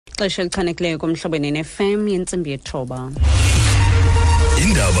Xesha elichanekileyo kumhlobeni neFM yentsimbi yethoba.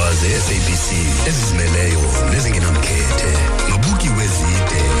 Indaba ze-SABC ezizimeleyo nezingenamkhethe nobukiwe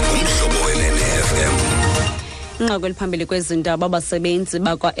zide kumhlobeni neFM. Inqaku eliphambili kwezindaba abasebenzi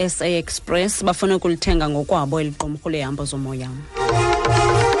bakwa SA Express bafuna ukulithenga ngokwabo eli qumrhu leehambo zomoya.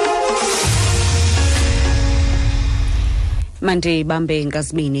 Mandi bambe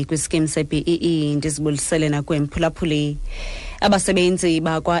ngazibini kwiskimi se-BEE ndizibulisele nakwemphulaphuli. Abasebenzi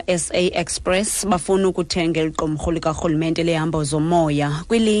bakwa SA Express bafuna ukuthenga eli qumrhu likarhulumente leehambo zomoya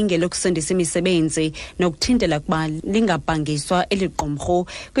kwilinge lokusindisa imisebenzi nokuthintela kuba lingabhangiswa eli qumrhu.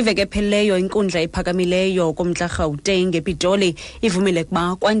 Kwiveki ephelileyo inkundla ephakamileyo kumntla Gauteng ePitoli ivumile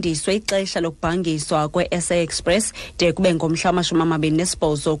kuba kwandiswe ixesha lokubhangiswa kwe-SA Express de kube ngomhla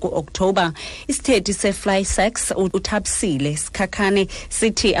 28 ku-Oktoba. Isithethi se-FlySax uthabisile sikhakhane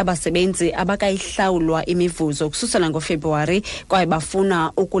sithi abasebenzi abakayihlawulwa imivuzo kususela ngoFebruwari kwaye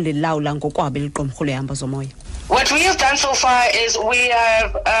bafuna ukulilawula ngokwabo liqumrhu leehambo zomoya. What we have done so far is we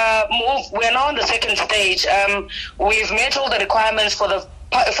have moved. We are now on the second stage. We've met all the requirements for the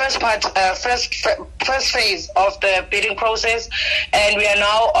first phase of the bidding process, and we are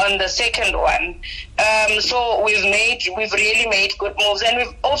now on the second one. So we've really made good moves, and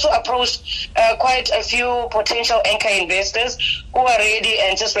we've also approached quite a few potential anchor investors who are ready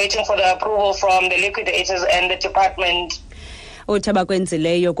and just waiting for the approval from the liquidators and the department. Uthaba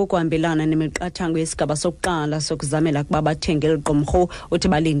kwenzileyo kukuhambelana nemiqathango yesigaba sokuqala sokuzamela kuba bathenge eli qumrhu uthi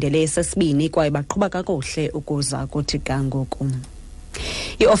balindele sesibini kwaye baqhuba kakuhle ukuza kuthi kangoku.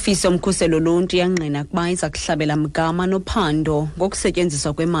 I-ofisi yomkhuselo loluntu yangqina kuba iza kuhlabela mgama nophando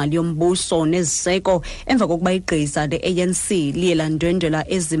ngokusetyenziswa kwemali yombuso neziseko emva kokuba igqiza le-ANC liye landwendwela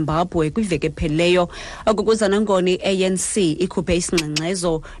eZimbabwe kwiveki ephelileyo. Akukuza nangona i-ANC ikhuphe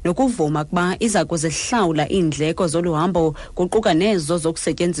isingxengxezo nokuvuma kuba iza kuzihlawula iindleko zoluhambo kuquka nezo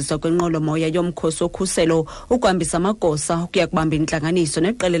zokusetyenziswa kwenqwelomoya yomkhosi wokhuselo ukuhambisa amagosa ukuya kubamba intlanganiso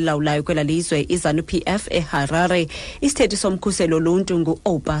neqela elilawulayo kwela lizwe iZANU-PF eHarare. Isithethi somkhuselo loluntu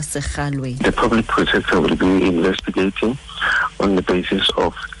Abasebenzi. The public protector will be investigating on the basis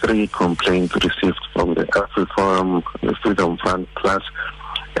of 3 complaints received from the AfriForum, the Freedom Fund Plus,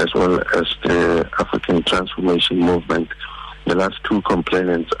 as well as the African Transformation Movement. The last 2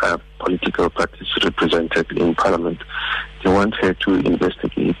 complainants are political parties represented in Parliament. They want her to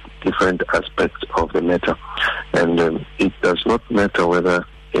investigate different aspects of the matter, and it does not matter whether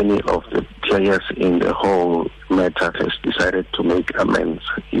any of the players in the whole matter has decided to make amends.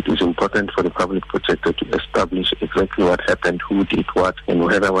 It is important for the public protector to establish exactly what happened, who did what, and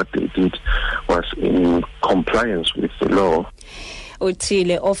whether what they did was in compliance with the law.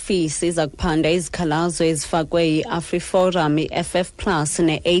 Uthile office iza kuphanda izikhalazo ezifakwe yi-AfriForum, i-FF Plus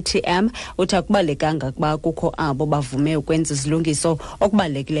ne-ATM. Uthi akubalekanga kuba kukho abo bavume ukwenza izilungiso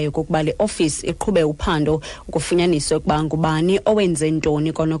okubalulekileyo kokuba le office iqhube uphando ukufunyaniswa ukuba ngubani owenze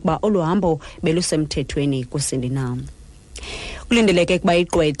ntoni konokuba oluhambo belusemthethweni kusini na. Kulindeleke kuba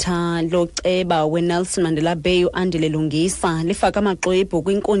igqwetha loceba weNelson Mandela Bay uAndile Lungisa lifaka amaxwebhu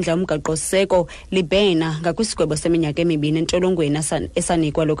kwinkundla yomgaqo-seko libhena ngakwisigwebo seminyaka emibini entolongweni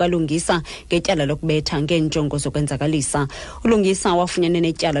esanikwa lokalungisa ngetyala lokubetha ngeenjongo zokwenzakalisa. uLungisa wafunyane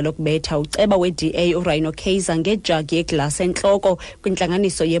netyala lokubetha uceba we-DA uRhino Kaiser ngejagi yeglasi entloko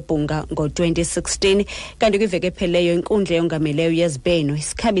kwintlanganiso yebhunga ngo-2016. Kanti kwiveki ephelileyo inkundla eyongameleyo yezibheno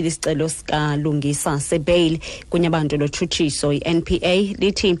isikhabile isicelo sikalungisa sebail kunye abantu lotshutshiso. NPA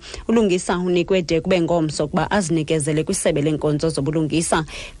lithi uLungisa unikwe de kube ngomso kuba azinikezele kwisebe lenkonzo zobulungisa.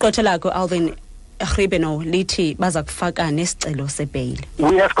 Qotha lakho Alvin Ribeno lithi baza kufaka nesicelo sebail.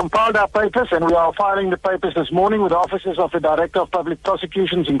 We have compiled our papers and we are filing the papers this morning with the offices of the Director of Public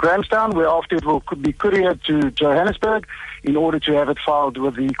Prosecutions in Grahamstown, whereafter it will be couriered to Johannesburg in order to have it filed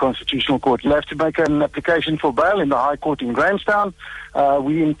with the Constitutional Court. You'll have to make an application for bail in the High Court in Grahamstown.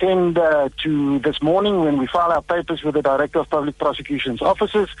 We intend to, this morning, when we file our papers with the Director of Public Prosecutions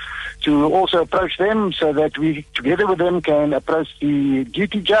offices, to also approach them so that we, together with them, can approach the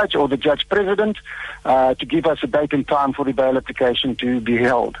duty judge or the judge president to give us a date and time for the bail application to be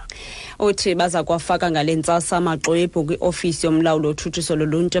held. Uthi baza kwafaka ngalentsasa amaxwebhu kwiofisi yomlawulo othuthiso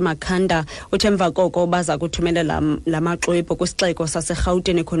loluntu eMakhanda. Uthi emva koko baza kuthumela la maxwebhu kwisixeko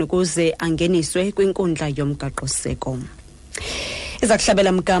saseGauteng khona ukuze angeniswe kwinkundla yomgaqo-seko.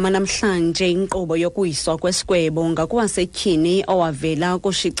 Izakuhlabela mgama namhlanje inkqubo yokuyiswa kwesigwebo ngakuwasetyhini owavela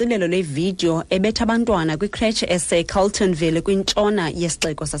kushicilelo lwevidiyo ebetha abantwana kwicreche ese-Carltonville kwintshona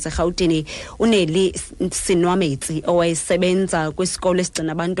yesixeko saserhawutini. Uneli Sinwametsi owayesebenza kwisikolo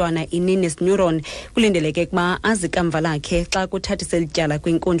esigcina abantwana iNinis Neuron kulindeleke ukuba azikamva lakhe xa kuthathisa elityala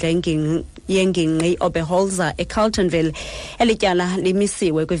kwinkundla yengingqi Oberholzer eCarltonville. Elityala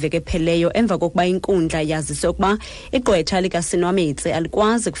limisiwe kwiveki epheleyo emva kokuba inkundla yazise ukuba igqwetha likaSinwametsi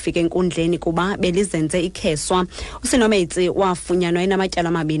alikwazi kufika enkundleni kuba belizenze ikheswa. uSinwametsi wafunyanwa enamatyala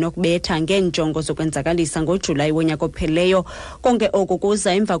amabini okubetha ngeenjongo zokwenzakalisa ngoJulayi wonyaka opheleyo. Konke oku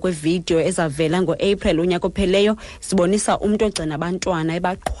kuza emva kwevidiyo ezavela ngoApril unyaka opheleyo sibonisa umntu ogcina abantwana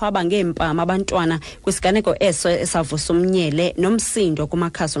ebaqhwaba ngeempama abantwana kwisiganeko eso esavusa umnyele nomsindo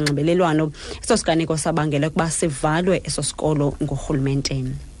kumakhasi onxibelelwano. Eso siganeko sabangela ukuba sivalwe eso sikolo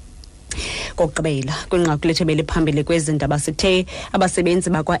ngurhulumenteni. Kokugqibela kwinqaku lethebeli phambili kwezindaba sithe abasebenzi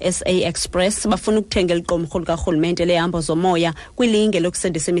bakwa SA Express bafuna ukuthenga iqumrhu likarhulumente leehambo zomoya kwilinge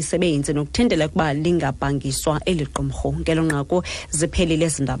lokusindisa imisebenzi nokuthendela ukuba lingabhangiswa eli qumrhu. Ngelo nqaku ziphelile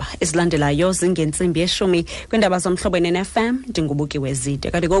izindaba ezilandelayo zingentsimbi yeshumi kwindaba zomhlobene neFM. Ndingubukiwe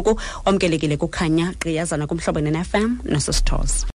Zide kanti ngoku wamkelekile kukhanya gqiyazana kumhlobene neFM nosisithoza.